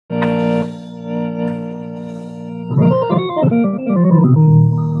We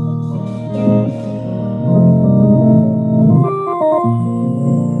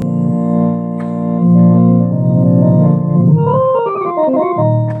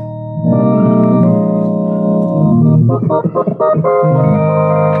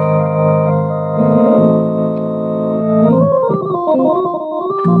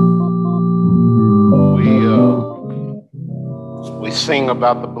sing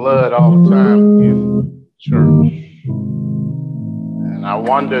about the blood all the time in church. And I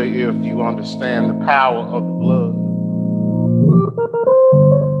wonder if you understand the power of the blood.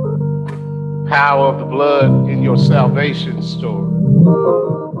 The power of the blood in your salvation story.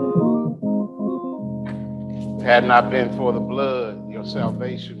 If it had not been for the blood, your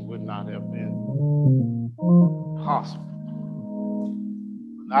salvation would not have been possible.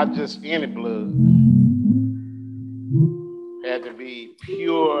 Not just any blood. It had to be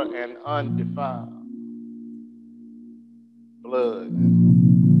pure and undefiled blood.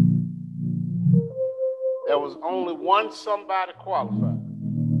 There was only one somebody qualified.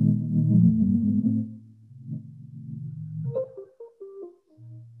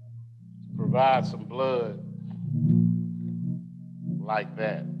 To provide some blood like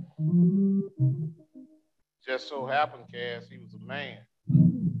that. Just so happened, Cass, he was a man.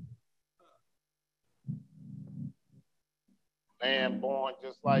 Man born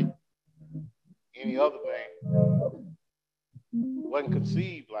just like any other man. Wasn't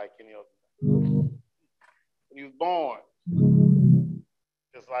conceived like any other man. He was born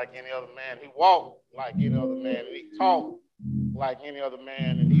just like any other man. He walked like any other man, and he talked like any other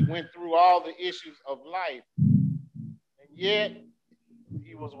man, and he went through all the issues of life, and yet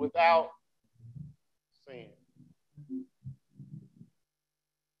he was without sin.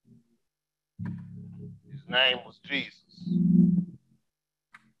 His name was Jesus.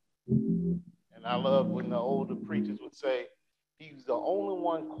 And I love when the older preachers would say, he's the only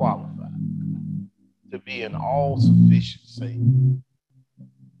one qualified to be an all-sufficient Savior.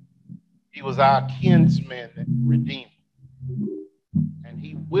 He was our kinsman redeemer. And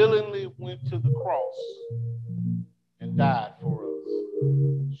he willingly went to the cross and died for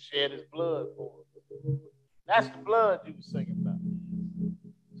us, shed his blood for us. That's the blood you were singing about.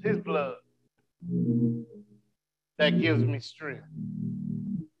 It's his blood that gives me strength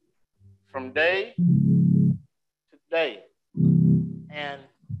from day to day. And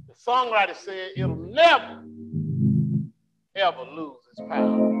the songwriter said it'll never, ever lose its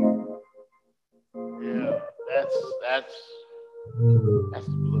power. Yeah, that's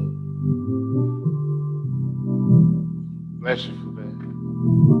the blood. Bless you for that.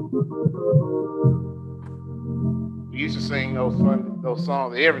 We used to sing those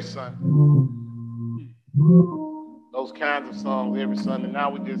songs every Sunday. Those kinds of songs every Sunday. Now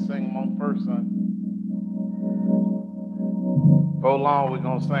we just sing them on first Sunday. For long, we're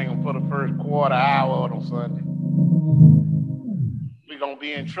going to sing them for the first quarter hour on Sunday. We're going to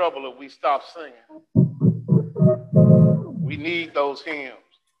be in trouble if we stop singing. We need those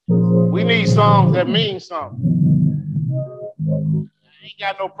hymns. We need songs that mean something. I ain't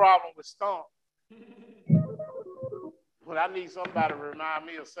got no problem with stomp. But I need somebody to remind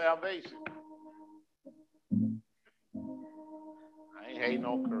me of salvation. I ain't hating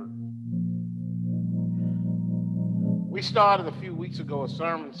on Kurt. We started a few weeks ago a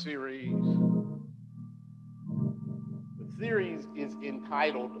sermon series. The series is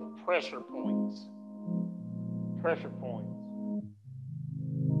entitled Pressure Points. Pressure Points.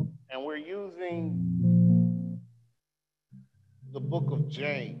 And we're using the book of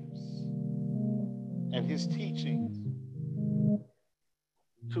James and his teachings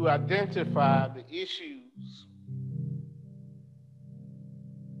to identify the issues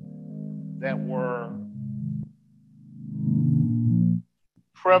that were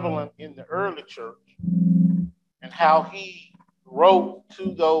prevalent in the early church and how he wrote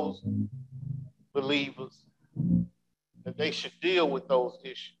to those believers that they should deal with those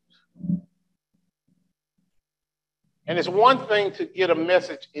issues. And it's one thing to get a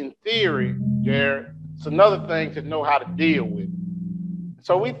message in theory, Jared. It's another thing to know how to deal with it.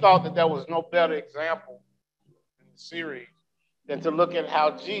 So we thought that there was no better example in the series than to look at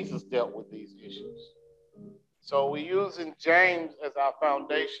how Jesus dealt with these issues. So we're using James as our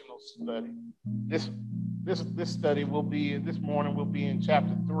foundational study. This study will be, this morning will be in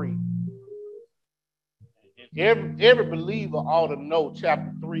chapter 3. Every believer ought to know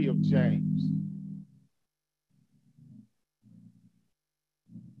chapter 3 of James.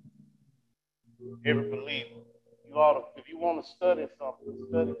 Every believer. You ought to, if you want to study something,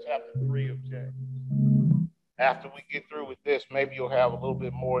 study chapter 3 of James. After we get through with this, maybe you'll have a little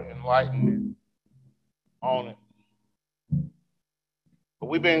bit more enlightenment on it. But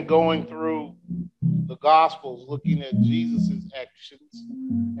we've been going through the Gospels, looking at Jesus' actions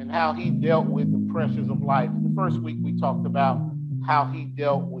and how he dealt with the pressures of life. The first week we talked about how he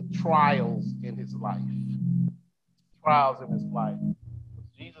dealt with trials in his life. Trials in his life.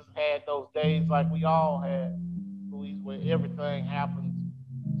 Jesus had those days like we all had, where everything happens,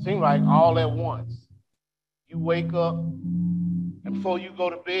 seemed like all at once. You wake up, and before you go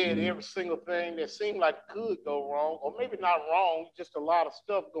to bed, every single thing that seemed like could go wrong, or maybe not wrong, just a lot of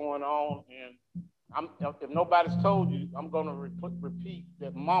stuff going on. And if nobody's told you, I'm going to repeat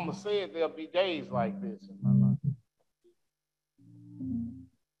that Mama said there'll be days like this in my life.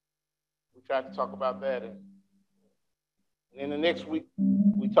 We tried to talk about that. And then the next week,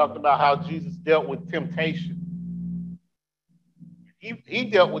 we talked about how Jesus dealt with temptation. He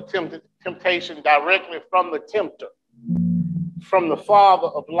dealt with temptation directly from the tempter, from the father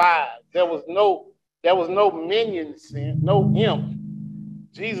of lies. There was no minion sin, no imp.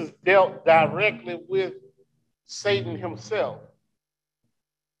 Jesus dealt directly with Satan himself.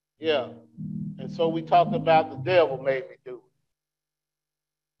 Yeah. And so we talked about the devil made me do it,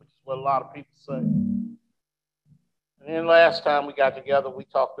 which is what a lot of people say. And then last time we got together, we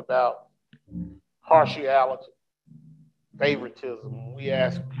talked about partiality, favoritism. We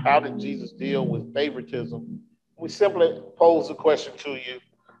asked, how did Jesus deal with favoritism? We simply pose the question to you,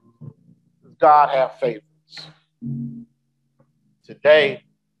 does God have favorites? Today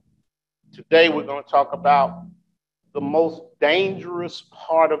we're going to talk about the most dangerous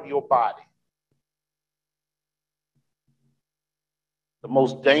part of your body. The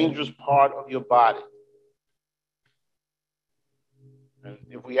most dangerous part of your body. And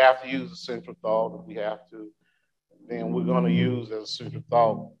if we have to use a central thought, if we have to, then we're going to use as a central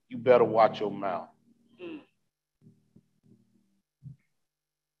thought, you better watch your mouth.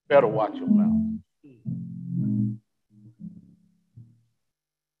 Better watch your mouth.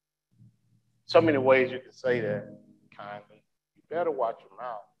 So many ways you can say that kindly. You better watch your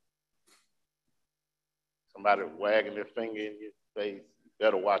mouth. Somebody wagging their finger in your face, you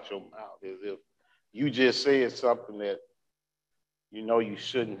better watch your mouth, as if you just said something that you know you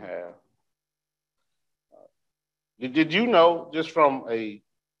shouldn't have. Did you know, just from a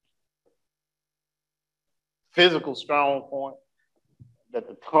physical strong point, that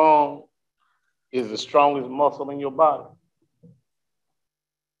the tongue is the strongest muscle in your body?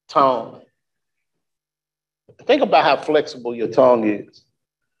 Tongue. Think about how flexible your tongue is,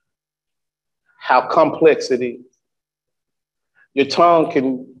 how complex it is. Your tongue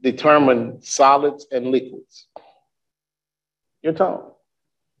can determine solids and liquids. Your tongue.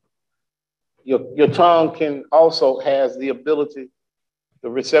 Your tongue can also has the ability, the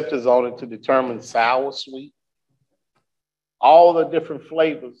receptors on it, to determine sour, sweet. All the different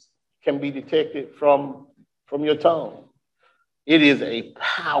flavors can be detected from your tongue. It is a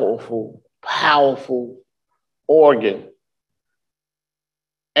powerful, powerful organ.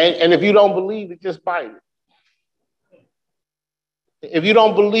 And if you don't believe it, just bite it. If you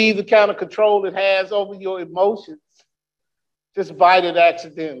don't believe the kind of control it has over your emotions, just bite it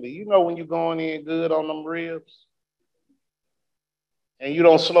accidentally. You know when you're going in good on them ribs and you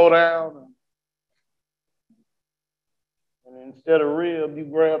don't slow down. And instead of rib, you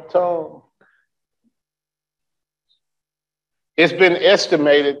grab tongue. It's been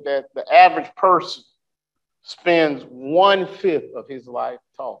estimated that the average person spends 1/5 of his life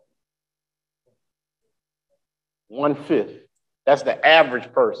talking. 1/5. That's the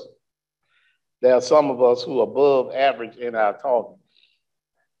average person. There are some of us who are above average in our talking.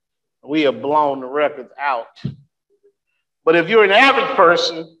 We have blown the records out. But if you're an average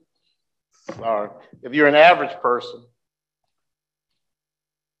person,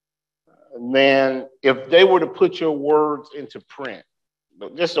 then if they were to put your words into print,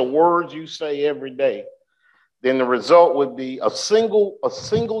 just the words you say every day, then the result would be a single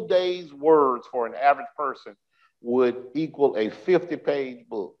day's words for an average person would equal a 50-page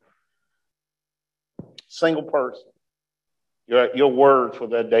book. Single person. Your words for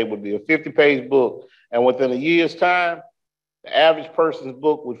that day would be a 50-page book. And within a year's time, the average person's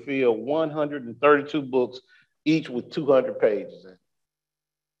book would fill 132 books, each with 200 pages in it.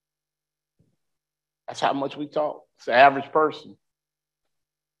 That's how much we talk. It's the average person.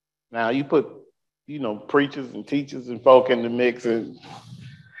 Now, you put, preachers and teachers and folk in the mix, and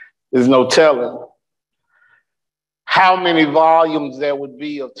there's no telling how many volumes there would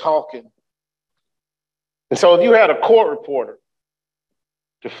be of talking. And so if you had a court reporter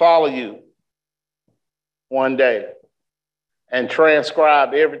to follow you one day and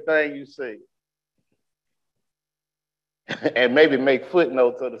transcribe everything you say and maybe make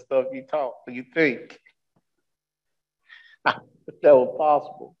footnotes of the stuff you think, If that were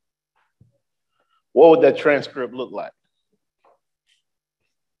possible, what would that transcript look like?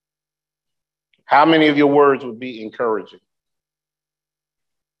 How many of your words would be encouraging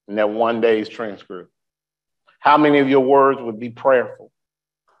in that one day's transcript? How many of your words would be prayerful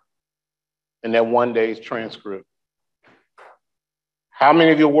in that one day's transcript? How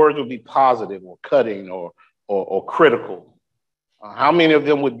many of your words would be positive or cutting or critical? How many of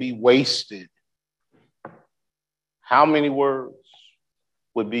them would be wasted? How many words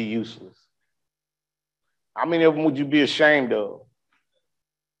would be useless? How many of them would you be ashamed of?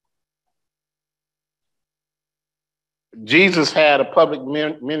 Jesus had a public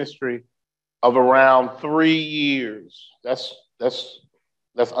ministry of around 3 years. That's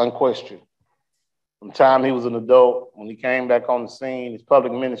unquestioned. From the time he was an adult, when he came back on the scene, his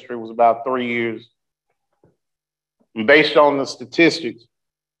public ministry was about 3 years. And based on the statistics,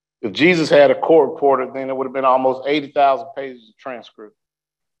 if Jesus had a court reporter, then it would have been almost 80,000 pages of transcript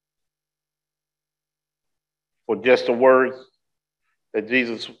for just the words that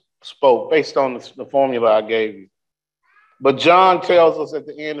Jesus spoke, based on the formula I gave you. But John tells us at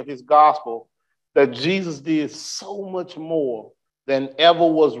the end of his gospel that Jesus did so much more than ever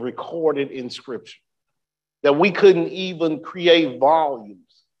was recorded in Scripture, that we couldn't even create volumes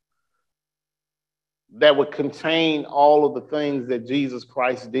that would contain all of the things that Jesus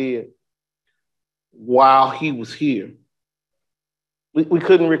Christ did while he was here. We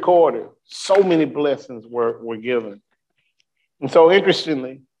couldn't record it. So many blessings were given. And so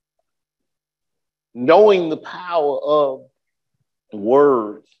interestingly, knowing the power of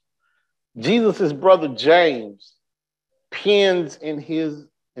words, Jesus' brother James pens in his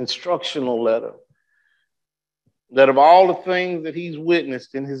instructional letter that of all the things that he's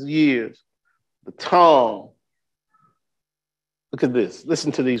witnessed in his years, the tongue, look at this,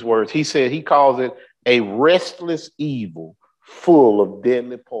 listen to these words. He said, he calls it a restless evil full of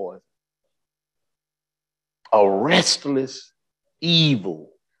deadly poison. A restless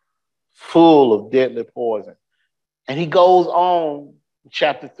evil full of deadly poison. And he goes on in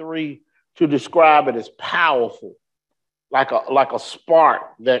chapter 3 to describe it as powerful, like a spark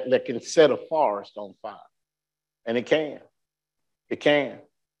that can set a forest on fire. And it can. It can.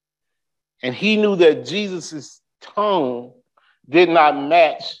 And he knew that Jesus' tongue did not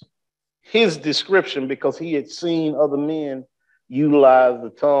match his description because he had seen other men utilize the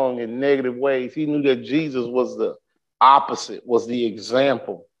tongue in negative ways. He knew that Jesus was the opposite, was the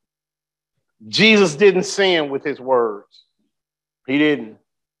example. Jesus didn't sin with his words. He didn't.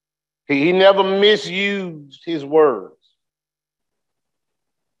 He never misused his words.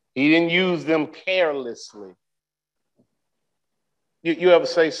 He didn't use them carelessly. You ever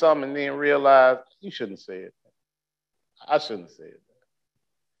say something and then realize you shouldn't say it? I shouldn't say it.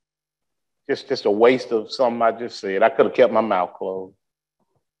 Just a waste of something I just said. I could have kept my mouth closed.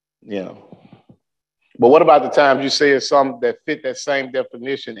 You know. But what about the times you said something that fit that same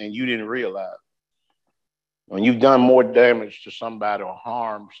definition and you didn't realize? When you've done more damage to somebody or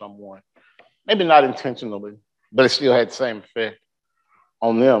harmed someone, maybe not intentionally, but it still had the same effect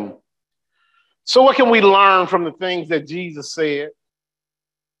on them. So what can we learn from the things that Jesus said?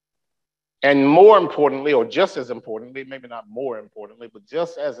 And more importantly, or just as importantly, maybe not more importantly, but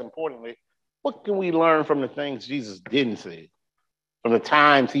just as importantly, what can we learn from the things Jesus didn't say? From the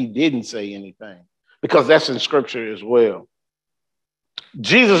times he didn't say anything? Because that's in Scripture as well.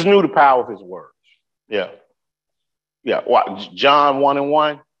 Jesus knew the power of his words. Yeah. John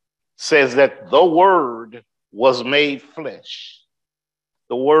 1:1 says that the Word was made flesh.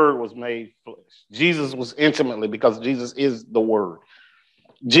 The Word was made flesh. Jesus was intimately, because Jesus is the Word.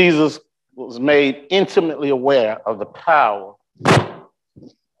 Jesus was made intimately aware of the power,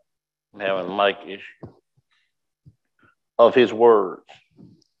 I'm having a mic issue, of his words.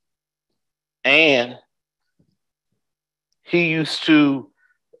 And he used to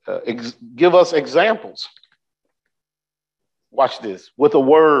give us examples. Watch this. With a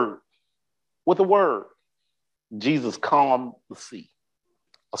word, Jesus calmed the sea,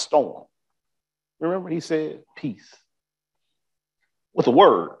 a storm. Remember, he said, peace. With a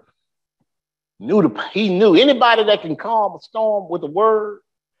word. He knew anybody that can calm a storm with a word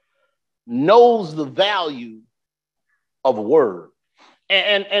knows the value of a word.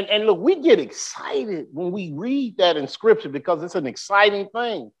 And look, we get excited when we read that in Scripture because it's an exciting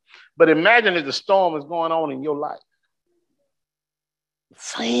thing. But imagine if the storm is going on in your life. The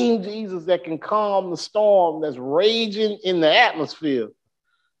same Jesus that can calm the storm that's raging in the atmosphere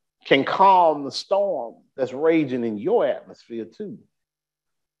can calm the storm that's raging in your atmosphere too.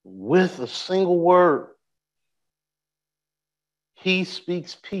 With a single word, he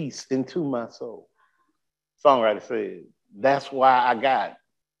speaks peace into my soul. Songwriter said, That's why I got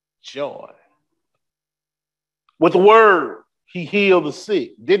joy. With the word, he healed the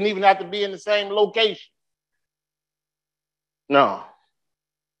sick. Didn't even have to be in the same location. No.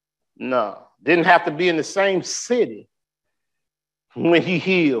 Didn't have to be in the same city when he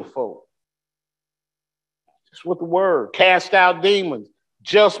healed folk. Just with the word. Cast out demons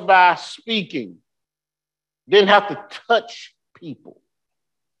just by speaking. Didn't have to touch people.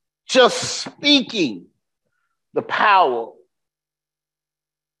 Just speaking. The power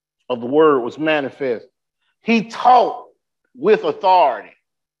of the word was manifest. He taught with authority.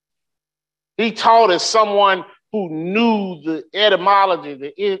 He taught as someone who knew the etymology,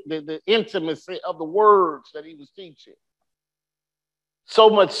 the intimacy of the words that he was teaching. So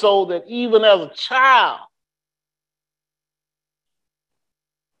much so that even as a child,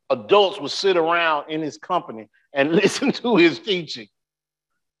 adults would sit around in his company and listen to his teaching.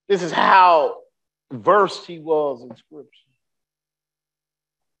 This is how versed he was in scripture.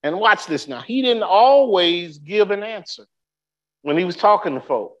 And watch this now. He didn't always give an answer when he was talking to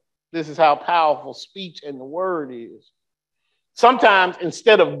folk. This is how powerful speech and the word is. Sometimes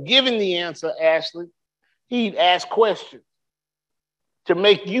instead of giving the answer, Ashley, he'd ask questions to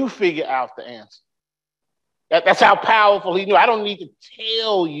make you figure out the answer. That's how powerful he knew. I don't need to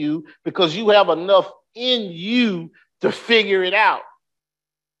tell you because you have enough in you to figure it out.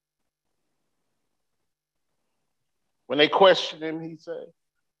 When they questioned him, he said,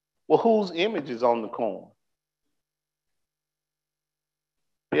 well, whose image is on the coin?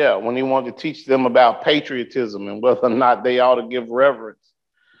 Yeah, when he wanted to teach them about patriotism and whether or not they ought to give reverence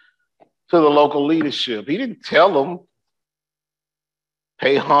to the local leadership. He didn't tell them,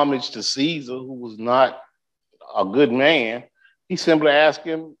 pay homage to Caesar, who was not a good man. He simply asked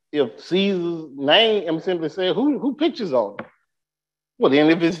him if Caesar's name, and simply said, who pictures on it? Well, then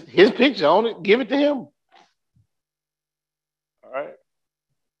if it's his picture on it, give it to him. All right.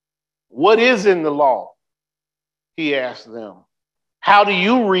 What is in the law? He asked them. How do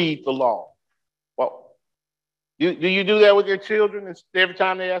you read the law? Well, do you do that with your children? Every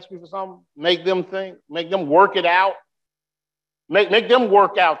time they ask you for something, make them think, make them work it out. Make them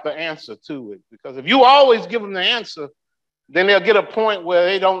work out the answer to it. Because if you always give them the answer, then they'll get a point where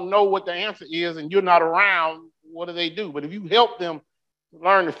they don't know what the answer is and you're not around. What do they do? But if you help them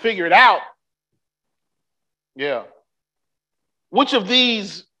learn to figure it out, yeah. Which of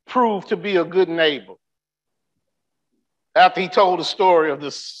these proved to be a good neighbor? After he told the story of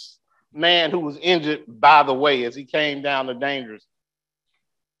this man who was injured by the way as he came down the dangers.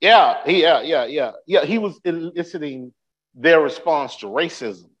 Yeah. He was eliciting their response to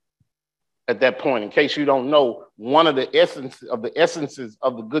racism at that point. In case you don't know, one of the essences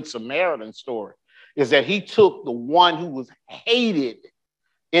of the Good Samaritan story is that he took the one who was hated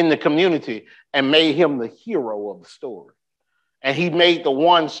in the community and made him the hero of the story. And he made the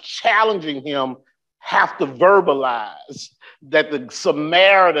ones challenging him have to verbalize that the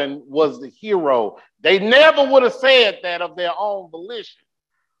Samaritan was the hero. They never would have said that of their own volition,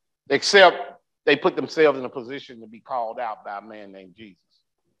 except they put themselves in a position to be called out by a man named Jesus.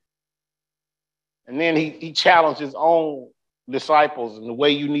 And then he challenged his own disciples in the way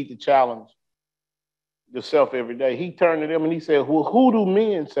you need to challenge yourself every day. He turned to them and he said, well, who do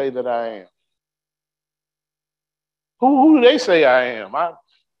men say that I am? Who do they say I am?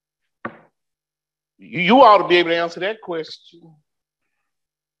 You ought to be able to answer that question.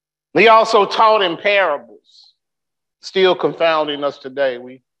 He also taught in parables, still confounding us today.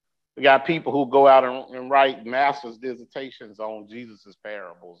 We got people who go out and write master's dissertations on Jesus's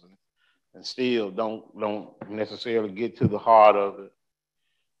parables and still don't necessarily get to the heart of it.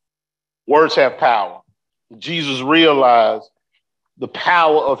 Words have power. Jesus realized the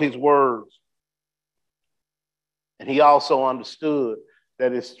power of his words. And he also understood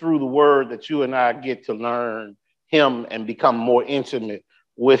that it's through the word that you and I get to learn him and become more intimate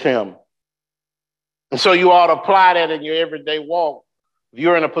with him. And so you ought to apply that in your everyday walk. If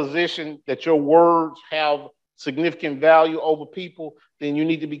you're in a position that your words have significant value over people, then you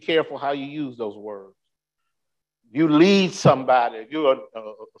need to be careful how you use those words. If you lead somebody, if you're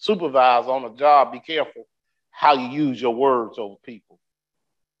a supervisor on a job, be careful how you use your words over people.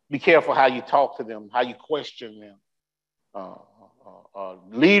 Be careful how you talk to them, how you question them.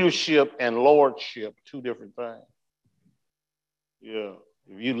 Leadership and lordship, two different things. Yeah.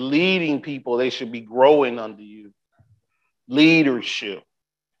 If you're leading people, they should be growing under you. Leadership.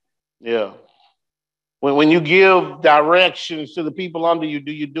 Yeah. When you give directions to the people under you,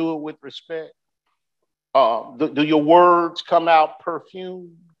 do you do it with respect? Do your words come out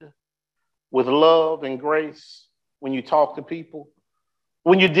perfumed with love and grace when you talk to people?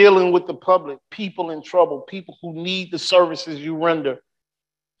 When you're dealing with the public, people in trouble, people who need the services you render,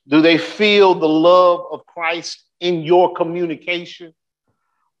 do they feel the love of Christ in your communication?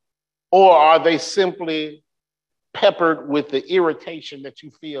 Or are they simply peppered with the irritation that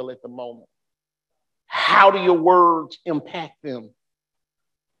you feel at the moment? How do your words impact them?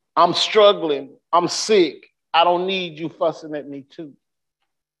 I'm struggling. I'm sick. I don't need you fussing at me too.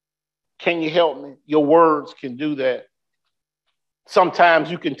 Can you help me? Your words can do that. Sometimes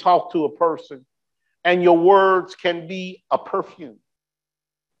you can talk to a person and your words can be a perfume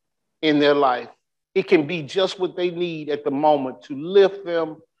in their life. It can be just what they need at the moment to lift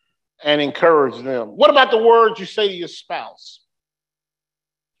them and encourage them. What about the words you say to your spouse?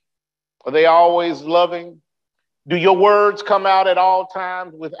 Are they always loving? Do your words come out at all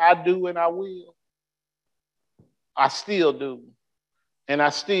times with I do and I will? I still do and I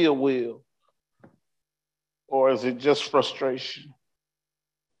still will. Or is it just frustration?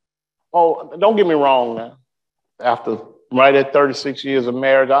 Oh, don't get me wrong now. After right at 36 years of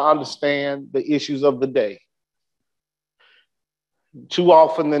marriage, I understand the issues of the day. Too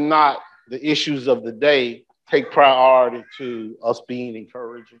often than not, the issues of the day take priority to us being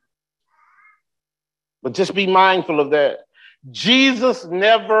encouraging. But just be mindful of that. Jesus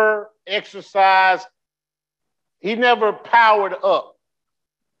never exercised, he never powered up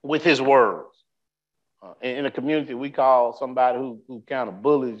with his words. In a community, we call somebody who kind of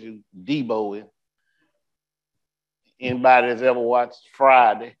bullies you Deboing. Anybody that's ever watched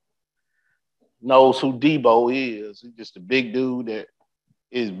Friday knows who Debo is. He's just a big dude that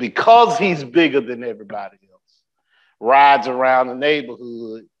is, because he's bigger than everybody else, rides around the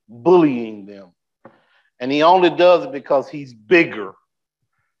neighborhood bullying them. And he only does it because he's bigger.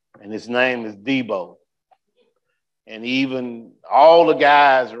 And his name is Debo. And even all the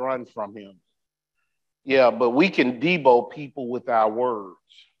guys run from him. Yeah, but we can Debo people with our words.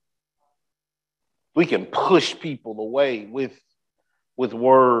 We can push people away with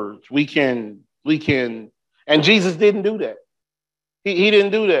words. We can, and Jesus didn't do that. He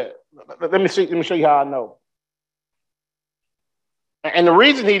didn't do that. Let me show you how I know. And the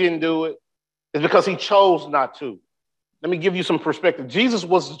reason he didn't do it is because he chose not to. Let me give you some perspective. Jesus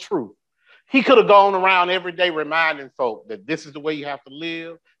was the truth. He could have gone around every day reminding folk that this is the way you have to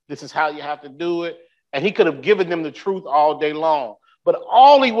live. This is how you have to do it. And he could have given them the truth all day long. But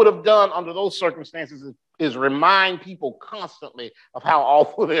all he would have done under those circumstances is remind people constantly of how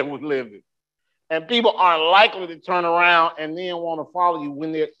awful they were living. And people aren't likely to turn around and then want to follow you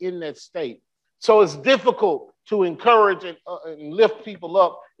when they're in that state. So it's difficult to encourage and lift people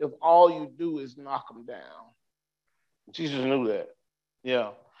up if all you do is knock them down. Jesus knew that.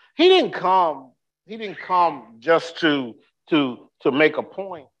 Yeah. He didn't come just to make a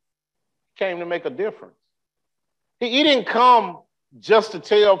point. He came to make a difference. He didn't come just to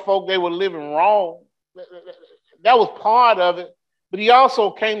tell folk they were living wrong. That was part of it. But he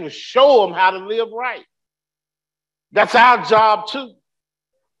also came to show them how to live right. That's our job too.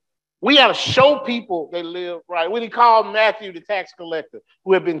 We got to show people they live right. When he called Matthew the tax collector,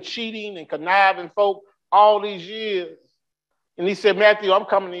 who had been cheating and conniving folk all these years, and he said, Matthew, I'm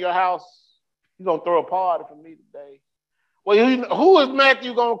coming to your house. You're going to throw a party for me today. Well, who is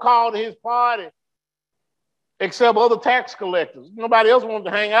Matthew going to call to his party except other tax collectors? Nobody else wanted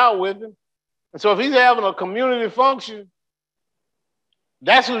to hang out with him. And so if he's having a community function,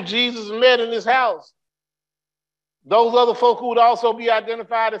 that's who Jesus met in his house. Those other folk who would also be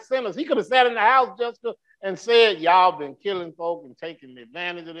identified as sinners. He could have sat in the house, Jessica, and said, y'all been killing folk and taking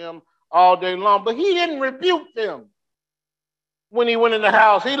advantage of them all day long. But he didn't rebuke them when he went in the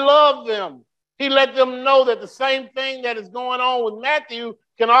house. He loved them. He let them know that the same thing that is going on with Matthew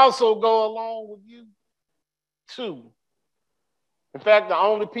can also go along with you too. In fact, the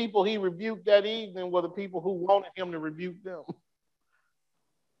only people he rebuked that evening were the people who wanted him to rebuke them.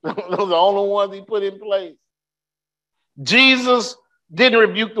 Those are the only ones he put in place. Jesus didn't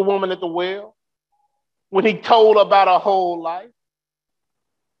rebuke the woman at the well when he told her about her whole life.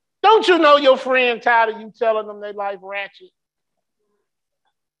 Don't you know your friend tired of you telling them their life ratchet?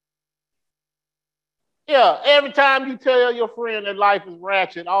 Yeah, every time you tell your friend that life is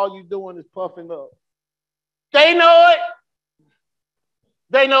ratchet, all you're doing is puffing up. They know it.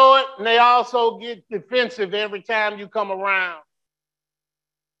 They know it, and they also get defensive every time you come around.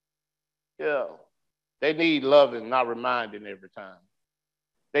 Yeah. They need loving, not reminding every time.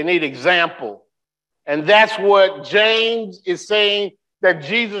 They need example. And that's what James is saying that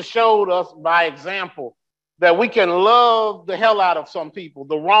Jesus showed us by example, that we can love the hell out of some people,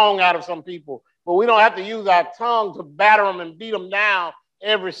 the wrong out of some people, but we don't have to use our tongue to batter them and beat them down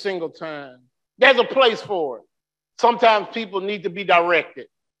every single time. There's a place for it. Sometimes people need to be directed.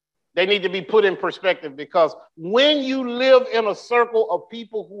 They need to be put in perspective, because when you live in a circle of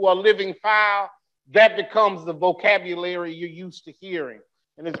people who are living foul, that becomes the vocabulary you're used to hearing.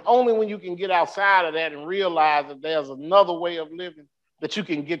 And it's only when you can get outside of that and realize that there's another way of living that you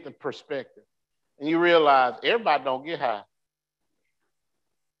can get the perspective. And you realize everybody don't get high.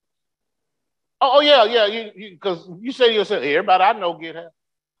 Oh yeah, because you say to yourself, everybody I know get high.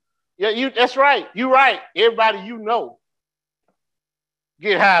 Yeah, that's right. You're right. Everybody you know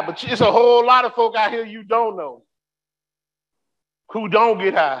get high, but it's a whole lot of folk out here you don't know who don't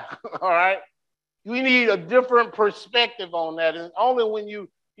get high. All right, we need a different perspective on that, and only when you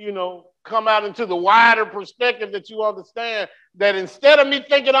come out into the wider perspective that you understand that instead of me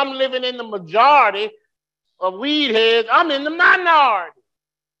thinking I'm living in the majority of weed heads, I'm in the minority.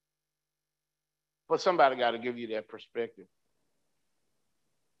 But somebody got to give you that perspective.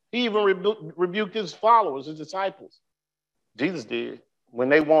 He even rebuked his followers, his disciples. Jesus did, when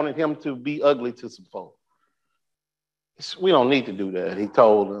they wanted him to be ugly to some folk. We don't need to do that, he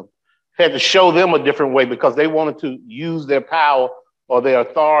told them. He had to show them a different way because they wanted to use their power or their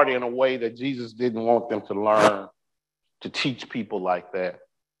authority in a way that Jesus didn't want them to learn, to teach people like that.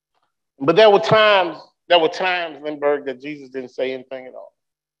 But there were times, Lindbergh, that Jesus didn't say anything at all.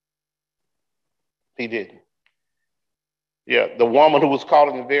 He didn't. Yeah, the woman who was caught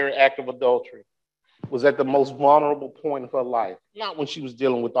in the very act of adultery was at the most vulnerable point of her life. Not when she was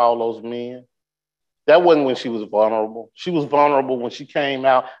dealing with all those men. That wasn't when she was vulnerable. She was vulnerable when she came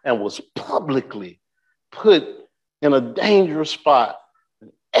out and was publicly put in a dangerous spot.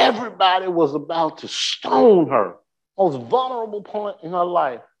 Everybody was about to stone her. Most vulnerable point in her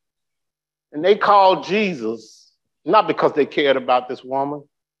life. And they called Jesus, not because they cared about this woman.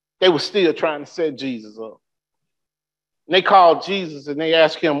 They were still trying to set Jesus up. And they called Jesus and they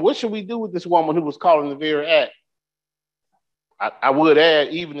asked him, what should we do with this woman who was caught in the very act? I would add,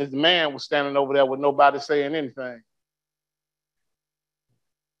 even as the man was standing over there with nobody saying anything.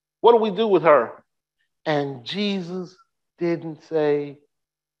 What do we do with her? And Jesus didn't say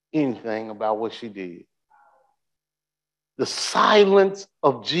anything about what she did. The silence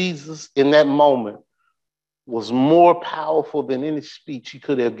of Jesus in that moment was more powerful than any speech he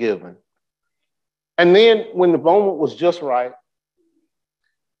could have given. And then when the moment was just right,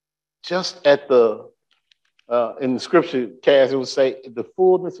 just at in the scripture, Cass, it would say, the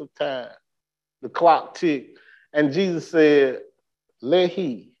fullness of time, the clock ticked, and Jesus said, let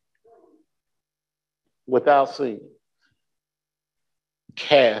he, without sin,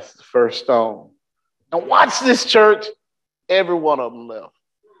 cast the first stone. And watch this, church. Every one of them left.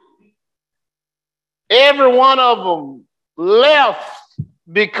 Every one of them left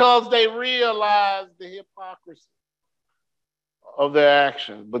because they realized the hypocrisy of their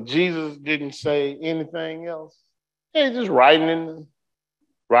actions. But Jesus didn't say anything else. He was just writing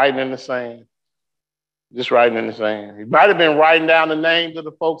in the sand. Just writing in the sand. He might have been writing down the names of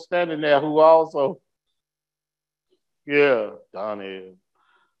the folks standing there who also, Donnie.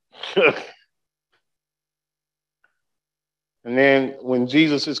 And then when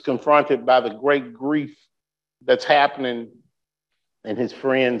Jesus is confronted by the great grief that's happening in his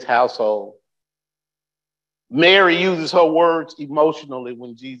friend's household, Mary uses her words emotionally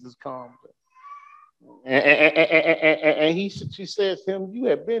when Jesus comes. And she says to him, you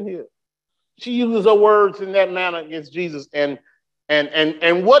have been here. She uses her words in that manner against Jesus. And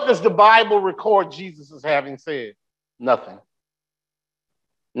what does the Bible record Jesus as having said? Nothing.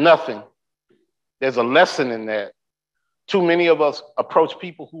 Nothing. There's a lesson in that. Too many of us approach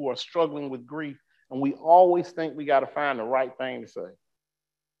people who are struggling with grief, and we always think we got to find the right thing to say.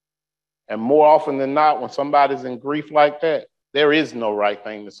 And more often than not, when somebody's in grief like that, there is no right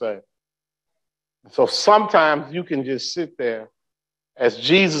thing to say. So sometimes you can just sit there, as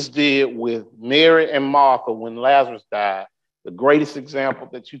Jesus did with Mary and Martha when Lazarus died. The greatest example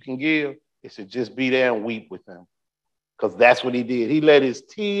that you can give is to just be there and weep with them, because that's what he did. He let his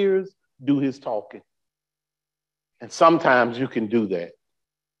tears do his talking. And sometimes you can do that.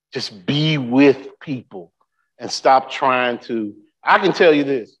 Just be with people and stop trying to. I can tell you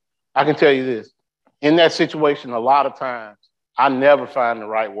this. In that situation, a lot of times, I never find the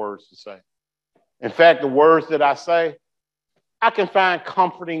right words to say. In fact, the words that I say, I can find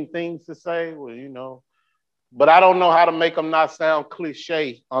comforting things to say, but I don't know how to make them not sound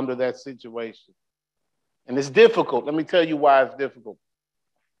cliche under that situation. And it's difficult. Let me tell you why it's difficult.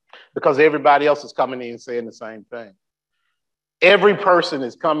 Because everybody else is coming in saying the same thing. Every person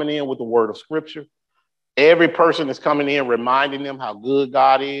is coming in with the word of scripture. Every person is coming in reminding them how good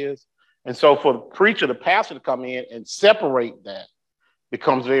God is. And so for the preacher, the pastor to come in and separate that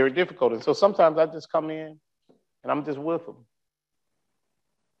becomes very difficult. And so sometimes I just come in And I'm just with them.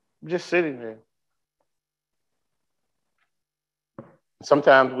 I'm just sitting there.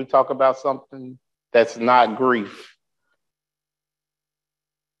 Sometimes we talk about something that's not grief,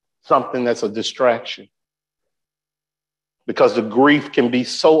 something that's a distraction. Because the grief can be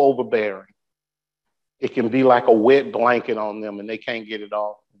so overbearing. It can be like a wet blanket on them and they can't get it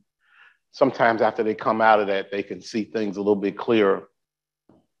off. Sometimes after they come out of that, they can see things a little bit clearer.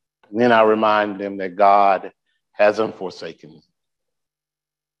 And then I remind them that God hasn't forsaken them.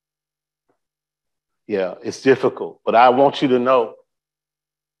 Yeah, it's difficult, but I want you to know,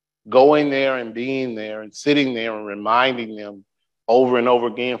 going there and being there and sitting there and reminding them over and over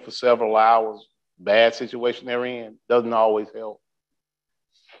again for several hours, bad situation they're in, doesn't always help.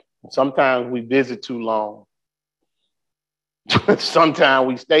 Sometimes we visit too long. Sometimes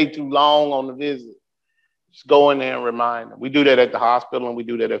we stay too long on the visit. Just go in there and remind them. We do that at the hospital and we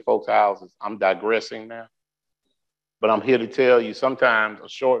do that at folks' houses. I'm digressing now. But I'm here to tell you, sometimes a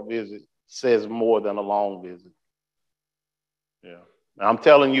short visit says more than a long visit. Yeah. Now, I'm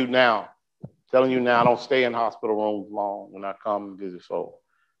telling you now, I don't stay in hospital rooms long when I come and visit folks.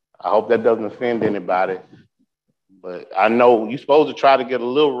 I hope that doesn't offend anybody. But I know you're supposed to try to get a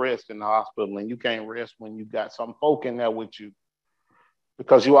little rest in the hospital, and you can't rest when you got some folk in there with you.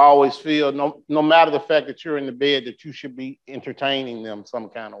 Because you always feel, no matter the fact that you're in the bed, that you should be entertaining them some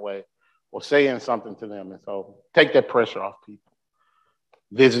kind of way or saying something to them. And so take that pressure off people.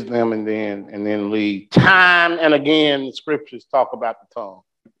 Visit them and then leave. Time and again, the scriptures talk about the tongue.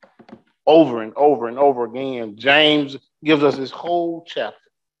 Over and over and over again. James gives us this whole chapter.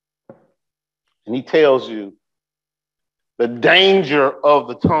 And he tells you the danger of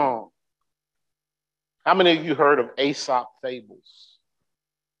the tongue. How many of you heard of Aesop fables?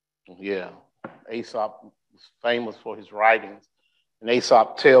 Yeah, Aesop was famous for his writings. And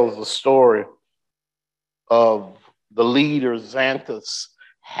Aesop tells the story of the leader Xanthus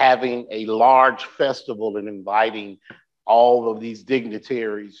having a large festival and inviting all of these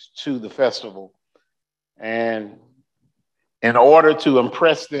dignitaries to the festival. And in order to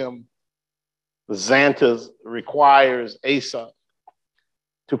impress them, Xanthus requires Aesop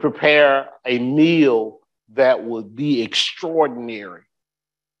to prepare a meal that would be extraordinary.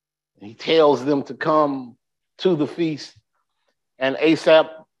 And he tells them to come to the feast, and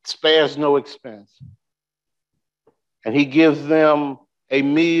Aesop spares no expense. And he gives them a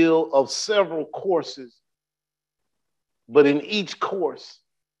meal of several courses, but in each course,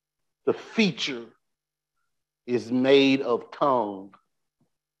 the feature is made of tongue.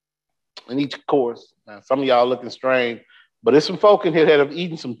 In each course, now some of y'all looking strange, but there's some folk in here that have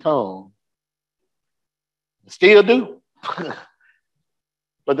eaten some tongue. Still do.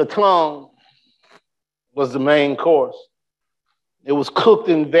 But the tongue was the main course. It was cooked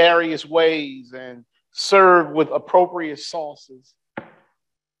in various ways and served with appropriate sauces.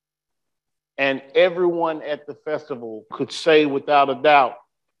 And everyone at the festival could say without a doubt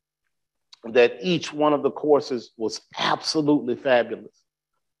that each one of the courses was absolutely fabulous.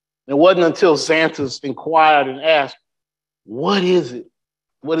 It wasn't until Xanthus inquired and asked, what is it?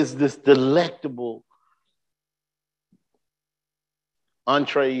 What is this delectable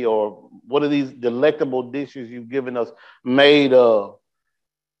entree, or what are these delectable dishes you've given us made of?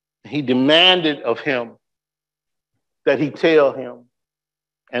 He demanded of him that he tell him.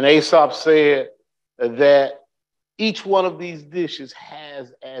 And Aesop said that each one of these dishes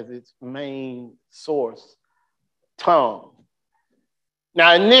has as its main source tongue.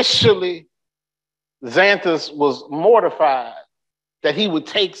 Now, initially, Xanthus was mortified that he would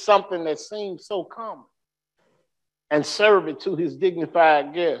take something that seemed so common and serve it to his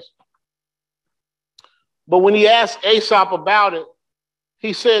dignified guest. But when he asked Aesop about it,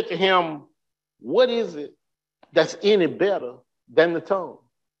 he said to him, what is it that's any better than the tongue?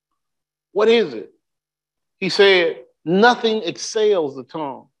 What is it? He said, nothing excels the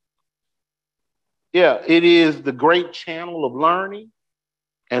tongue. Yeah, it is the great channel of learning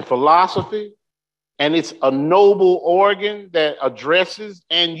and philosophy, and it's a noble organ that addresses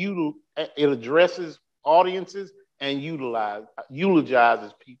audiences and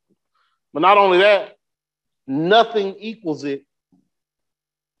eulogizes people. But not only that, nothing equals it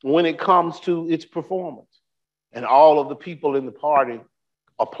when it comes to its performance. And all of the people in the party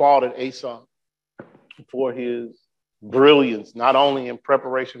applauded Aesop for his brilliance, not only in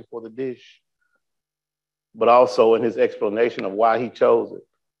preparation for the dish, but also in his explanation of why he chose it.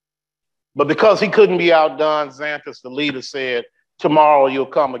 But because he couldn't be outdone, Xanthus, the leader, said, tomorrow you'll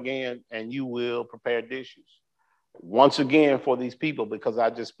come again and you will prepare dishes once again for these people, because I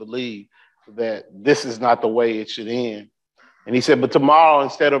just believe that this is not the way it should end. And he said, but tomorrow,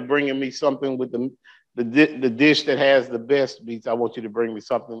 instead of bringing me something with the dish that has the best beets, I want you to bring me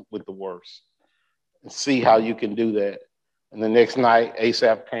something with the worst and see how you can do that. And the next night,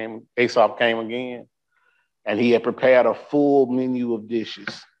 Aesop came again, and he had prepared a full menu of dishes.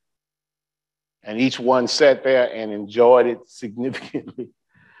 And each one sat there and enjoyed it significantly.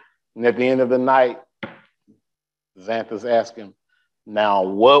 And at the end of the night, Xanthus asked him, now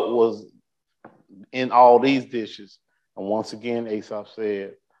what was in all these dishes? And once again, Aesop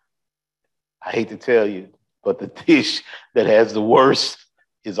said, I hate to tell you, but the dish that has the worst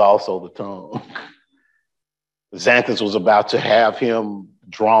is also the tongue. Xanthus was about to have him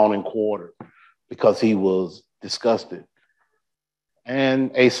drawn and quartered because he was disgusted.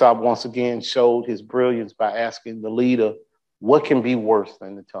 And Aesop once again showed his brilliance by asking the leader, what can be worse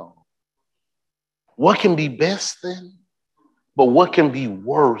than the tongue? What can be best then? But what can be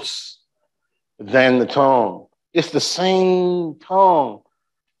worse than the tongue? It's the same tongue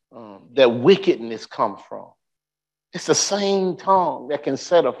that wickedness comes from. It's the same tongue that can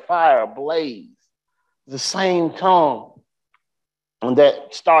set a fire ablaze. The same tongue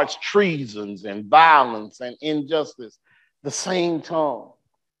that starts treasons and violence and injustice. The same tongue.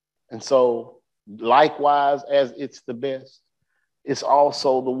 And so, likewise, as it's the best, it's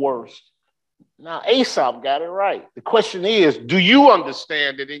also the worst. Now, Aesop got it right. The question is, do you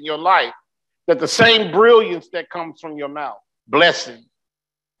understand it in your life that the same brilliance that comes from your mouth, blessing,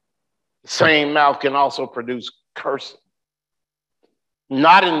 the same mouth can also produce cursing?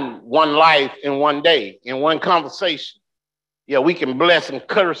 Not in one life, in one day, in one conversation. Yeah, we can bless and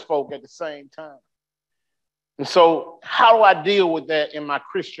curse folk at the same time. And so how do I deal with that in my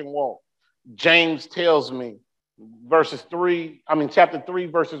Christian walk? James tells me, chapter 3,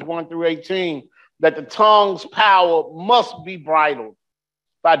 verses 1 through 18, that the tongue's power must be bridled.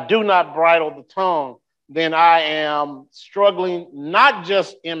 If I do not bridle the tongue, then I am struggling not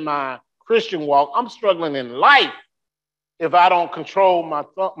just in my Christian walk, I'm struggling in life if I don't control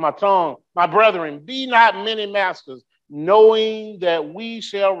my tongue. My brethren, be not many masters, knowing that we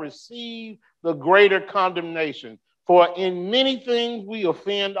shall receive the greater condemnation. For in many things we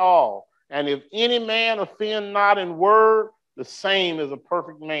offend all. And if any man offend not in word, the same is a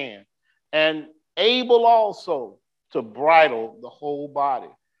perfect man, and able also to bridle the whole body.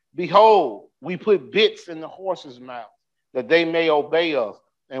 Behold, we put bits in the horses' mouth, that they may obey us,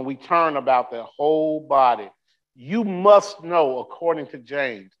 and we turn about their whole body. You must know, according to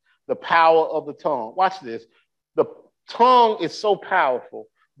James, the power of the tongue. Watch this. The tongue is so powerful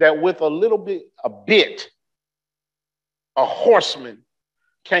that with a bit, a horseman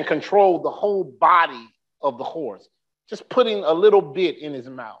can control the whole body of the horse. Just putting a little bit in his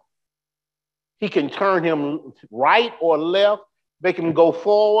mouth. He can turn him right or left. They can go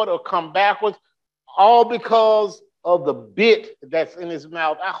forward or come backwards, all because of the bit that's in his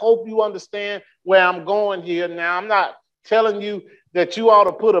mouth. I hope you understand where I'm going here now. I'm not telling you that you ought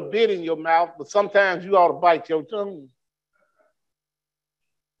to put a bit in your mouth, but sometimes you ought to bite your tongue.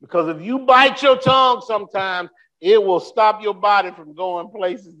 Because if you bite your tongue sometimes, it will stop your body from going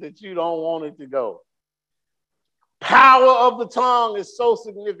places that you don't want it to go. Power of the tongue is so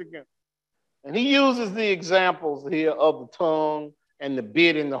significant. And he uses the examples here of the tongue and the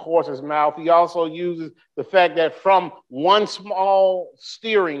bit in the horse's mouth. He also uses the fact that from one small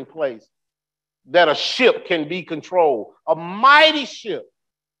steering place, that a ship can be controlled. A mighty ship.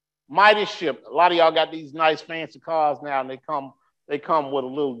 Mighty ship. A lot of y'all got these nice fancy cars now, and they come with a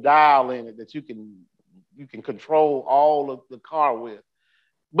little dial in it that you can control all of the car with.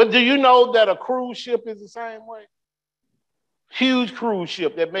 But do you know that a cruise ship is the same way? Huge cruise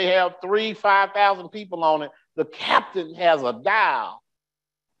ship that may have 5,000 people on it. The captain has a dial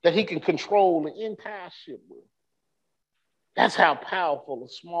that he can control the entire ship with. That's how powerful a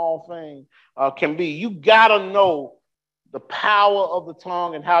small thing can be. You gotta know the power of the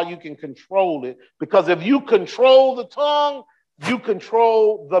tongue and how you can control it. Because if you control the tongue, you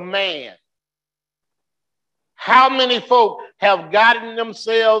control the man. How many folk have gotten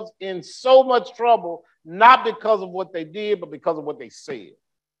themselves in so much trouble, not because of what they did, but because of what they said?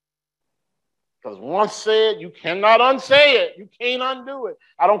 Because once said, you cannot unsay it. You can't undo it.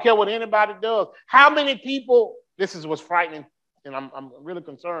 I don't care what anybody does. How many people, this is what's frightening, and I'm really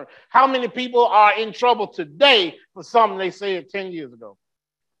concerned. How many people are in trouble today for something they said 10 years ago?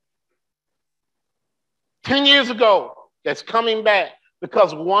 10 years ago, that's coming back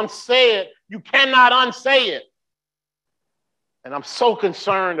because once said, you cannot unsay it. And I'm so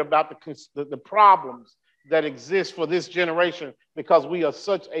concerned about the problems that exist for this generation because we are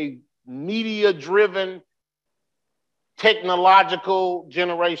such a media-driven, technological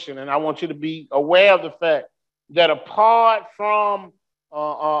generation. And I want you to be aware of the fact that apart from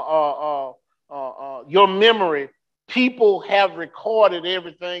your memory, people have recorded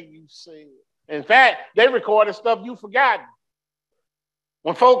everything you said. In fact, they recorded stuff you forgotten.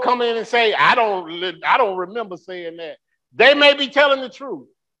 When folk come in and say, I don't remember saying that, they may be telling the truth,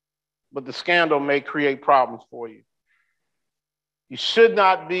 but the scandal may create problems for you. You should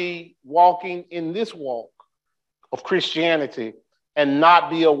not be walking in this walk of Christianity and not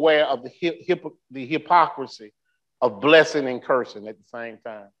be aware of the hypocrisy of blessing and cursing at the same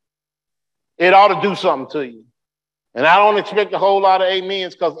time. It ought to do something to you. And I don't expect a whole lot of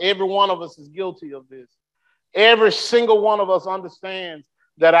amens because every one of us is guilty of this. Every single one of us understands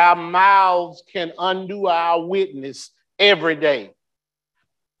that our mouths can undo our witness every day.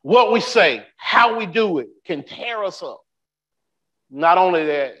 What we say, how we do it can tear us up. Not only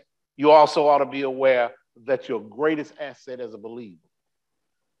that, you also ought to be aware that your greatest asset as a believer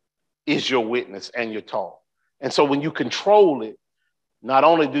is your witness and your talk. And so when you control it, not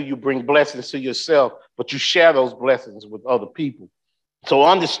only do you bring blessings to yourself, but you share those blessings with other people. So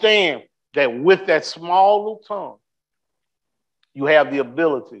understand that with that small little tongue, you have the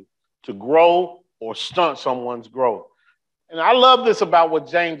ability to grow or stunt someone's growth. And I love this about what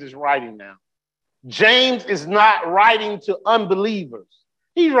James is writing now. James is not writing to unbelievers.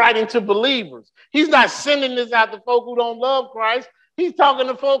 He's writing to believers. He's not sending this out to folk who don't love Christ. He's talking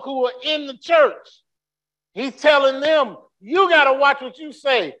to folk who are in the church. He's telling them, you got to watch what you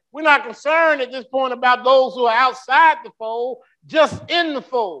say. We're not concerned at this point about those who are outside the fold, just in the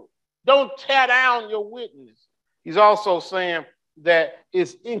fold. Don't tear down your witness. He's also saying that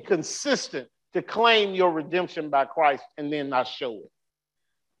it's inconsistent to claim your redemption by Christ and then not show it,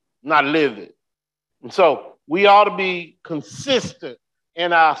 not live it. And so we ought to be consistent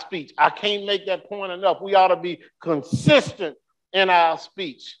in our speech. I can't make that point enough. We ought to be consistent in our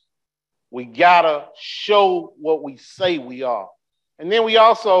speech. We got to show what we say we are. And then we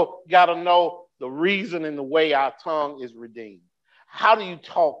also got to know the reason and the way our tongue is redeemed. How do you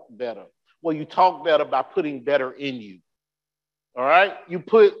talk better? Well, you talk better by putting better in you. All right? You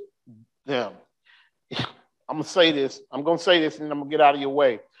put them. I'm going to say this and then I'm going to get out of your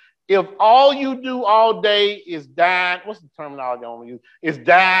way. If all you do all day is dine, what's the terminology I'm going to use? Is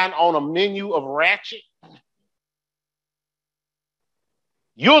dine on a menu of ratchet.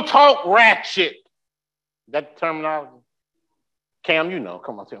 You'll talk ratchet. Is that the terminology? Cam, you know.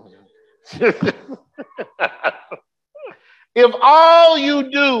 Come on, tell me. If all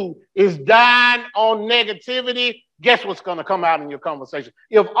you do is dine on negativity, guess what's going to come out in your conversation?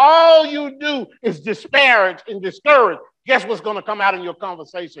 If all you do is disparage and discourage, guess what's going to come out in your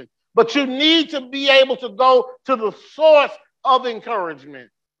conversation? But you need to be able to go to the source of encouragement.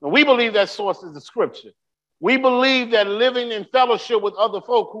 And we believe that source is the scripture. We believe that living in fellowship with other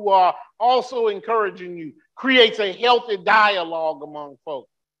folk who are also encouraging you creates a healthy dialogue among folk.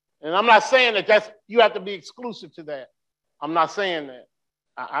 And I'm not saying that you have to be exclusive to that. I'm not saying that.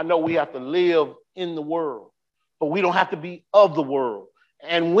 I know we have to live in the world, but we don't have to be of the world.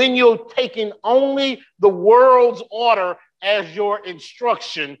 And when you're taking only the world's order as your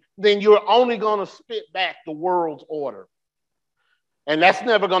instruction, then you're only going to spit back the world's order. And that's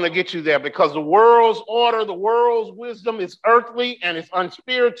never going to get you there because the world's order, the world's wisdom is earthly and it's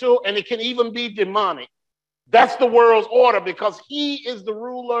unspiritual and it can even be demonic. That's the world's order because he is the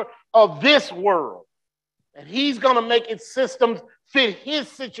ruler of this world. And he's going to make its systems fit his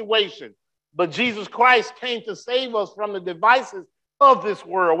situation. But Jesus Christ came to save us from the devices of this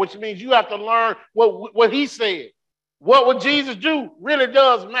world, which means you have to learn what he said. What would Jesus do really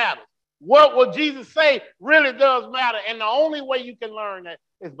does matter. What would Jesus say really does matter. And the only way you can learn that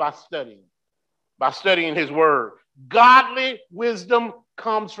is by studying his word. Godly wisdom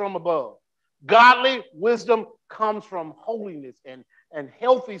comes from above. Godly wisdom comes from holiness and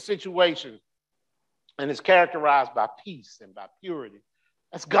healthy situations. And it's characterized by peace and by purity.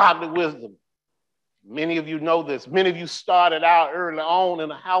 That's godly wisdom. Many of you know this. Many of you started out early on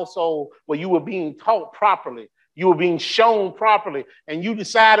in a household where you were being taught properly. You were being shown properly. And you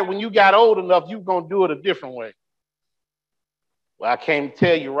decided when you got old enough, you were going to do it a different way. Well, I came to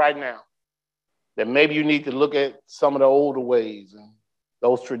tell you right now that maybe you need to look at some of the older ways and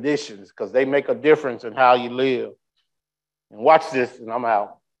those traditions because they make a difference in how you live. And watch this, and I'm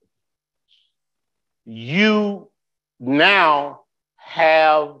out. You now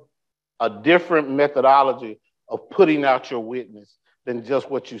have a different methodology of putting out your witness than just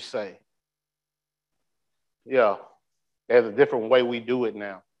what you say. Yeah, there's a different way we do it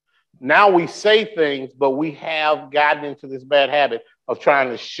now. Now we say things, but we have gotten into this bad habit of trying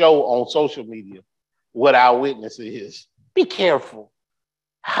to show on social media what our witness is. Be careful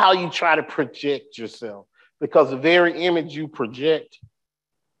how you try to project yourself because the very image you project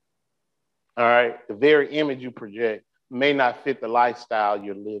All right. The very image you project may not fit the lifestyle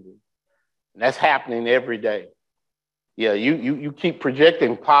you're living. And that's happening every day. Yeah, you keep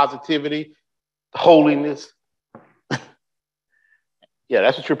projecting positivity, holiness. Yeah,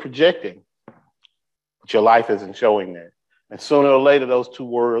 that's what you're projecting. But your life isn't showing that. And sooner or later, those two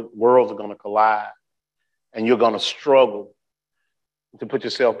worlds are going to collide. And you're going to struggle to put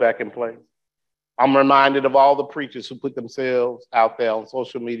yourself back in place. I'm reminded of all the preachers who put themselves out there on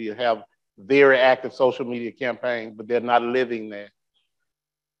social media, have very active social media campaigns, but they're not living there.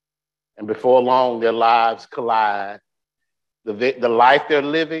 And before long, their lives collide. The life they're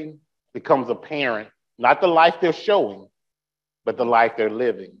living becomes apparent, not the life they're showing, but the life they're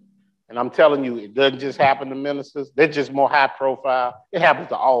living. And I'm telling you, it doesn't just happen to ministers. They're just more high profile. It happens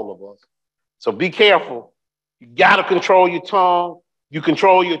to all of us. So be careful. You got to control your tongue. You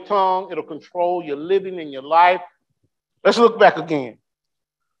control your tongue, it'll control your living and your life. Let's look back again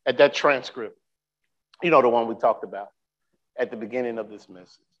at that transcript. You know, the one we talked about at the beginning of this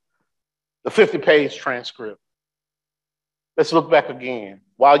message. The 50-page transcript. Let's look back again.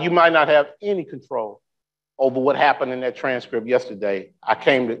 While you might not have any control over what happened in that transcript yesterday, I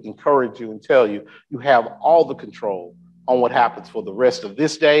came to encourage you and tell you, you have all the control on what happens for the rest of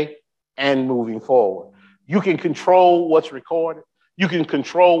this day and moving forward. You can control what's recorded. You can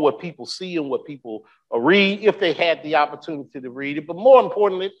control what people see and what people read if they had the opportunity to read it. But more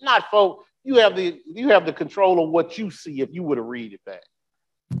importantly, not folks, you have the control of what you see if you were to read it back.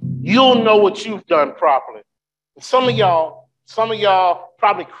 You'll know what you've done properly. Some of y'all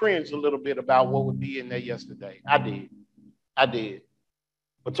probably cringed a little bit about what would be in there yesterday. I did.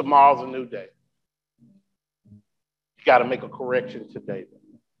 But tomorrow's a new day. You got to make a correction today.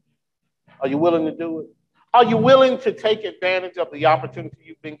 Are you willing to do it? Are you willing to take advantage of the opportunity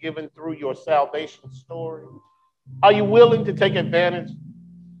you've been given through your salvation story? Are you willing to take advantage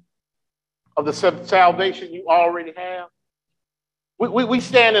of the salvation you already have? We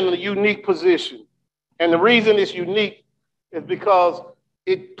stand in a unique position. And the reason it's unique is because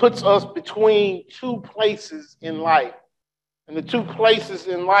it puts us between two places in life. And the two places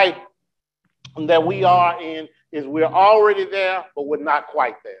in life that we are in is we're already there, but we're not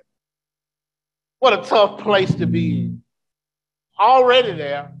quite there. What a tough place to be in. Already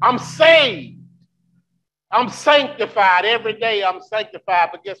there. I'm saved. I'm sanctified. Every day I'm sanctified.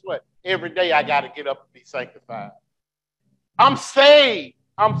 But guess what? Every day I got to get up and be sanctified. I'm saved.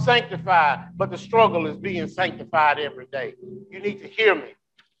 I'm sanctified. But the struggle is being sanctified every day. You need to hear me.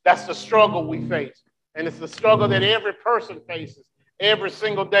 That's the struggle we face. And it's the struggle that every person faces every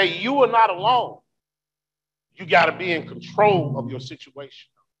single day. You are not alone. You got to be in control of your situation.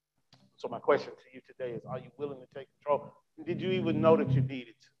 So my question to you today is, are you willing to take control? Did you even know that you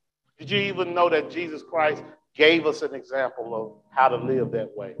needed to? Did you even know that Jesus Christ gave us an example of how to live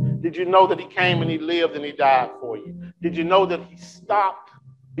that way? Did you know that he came and he lived and he died for you? Did you know that he stopped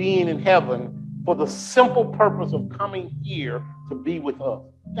being in heaven for the simple purpose of coming here to be with us?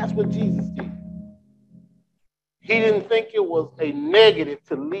 That's what Jesus did. He didn't think it was a negative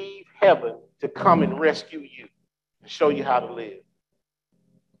to leave heaven to come and rescue you and show you how to live.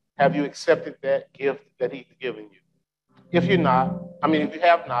 Have you accepted that gift that he's given you? If you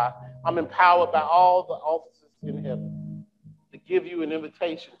have not, I'm empowered by all the officers in heaven to give you an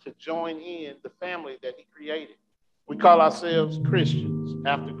invitation to join in the family that he created. We call ourselves Christians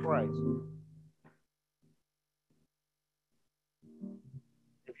after Christ.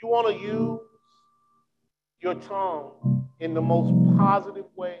 If you want to use your tongue in the most positive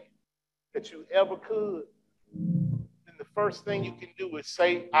way that you ever could, the first thing you can do is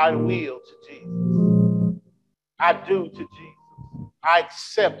say, I will to Jesus. I do to Jesus. I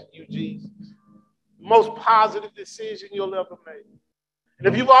accept you, Jesus. The most positive decision you'll ever make. And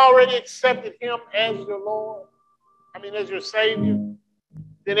if you've already accepted him as your Lord, as your Savior,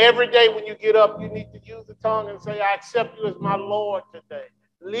 then every day when you get up, you need to use the tongue and say, I accept you as my Lord today.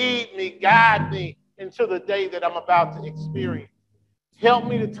 Lead me, guide me into the day that I'm about to experience. Help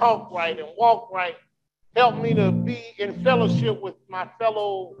me to talk right and walk right. Help me to be in fellowship with my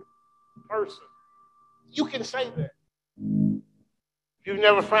fellow person. You can say that. If you've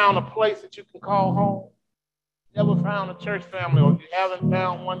never found a place that you can call home, never found a church family, or you haven't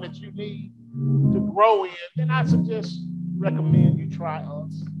found one that you need to grow in, then I recommend you try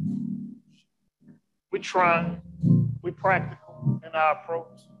us. We're trying. We're practical in our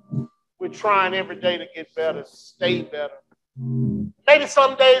approach. We're trying every day to get better, stay better. Maybe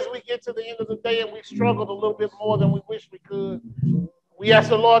some days we get to the end of the day and we've struggled a little bit more than we wish we could. We ask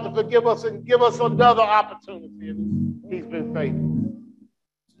the Lord to forgive us and give us another opportunity. And he's been faithful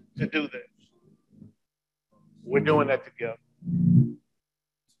to do that. We're doing that together.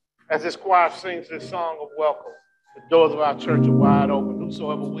 As this choir sings this song of welcome, the doors of our church are wide open.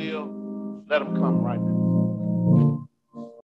 Whosoever will, let them come right now.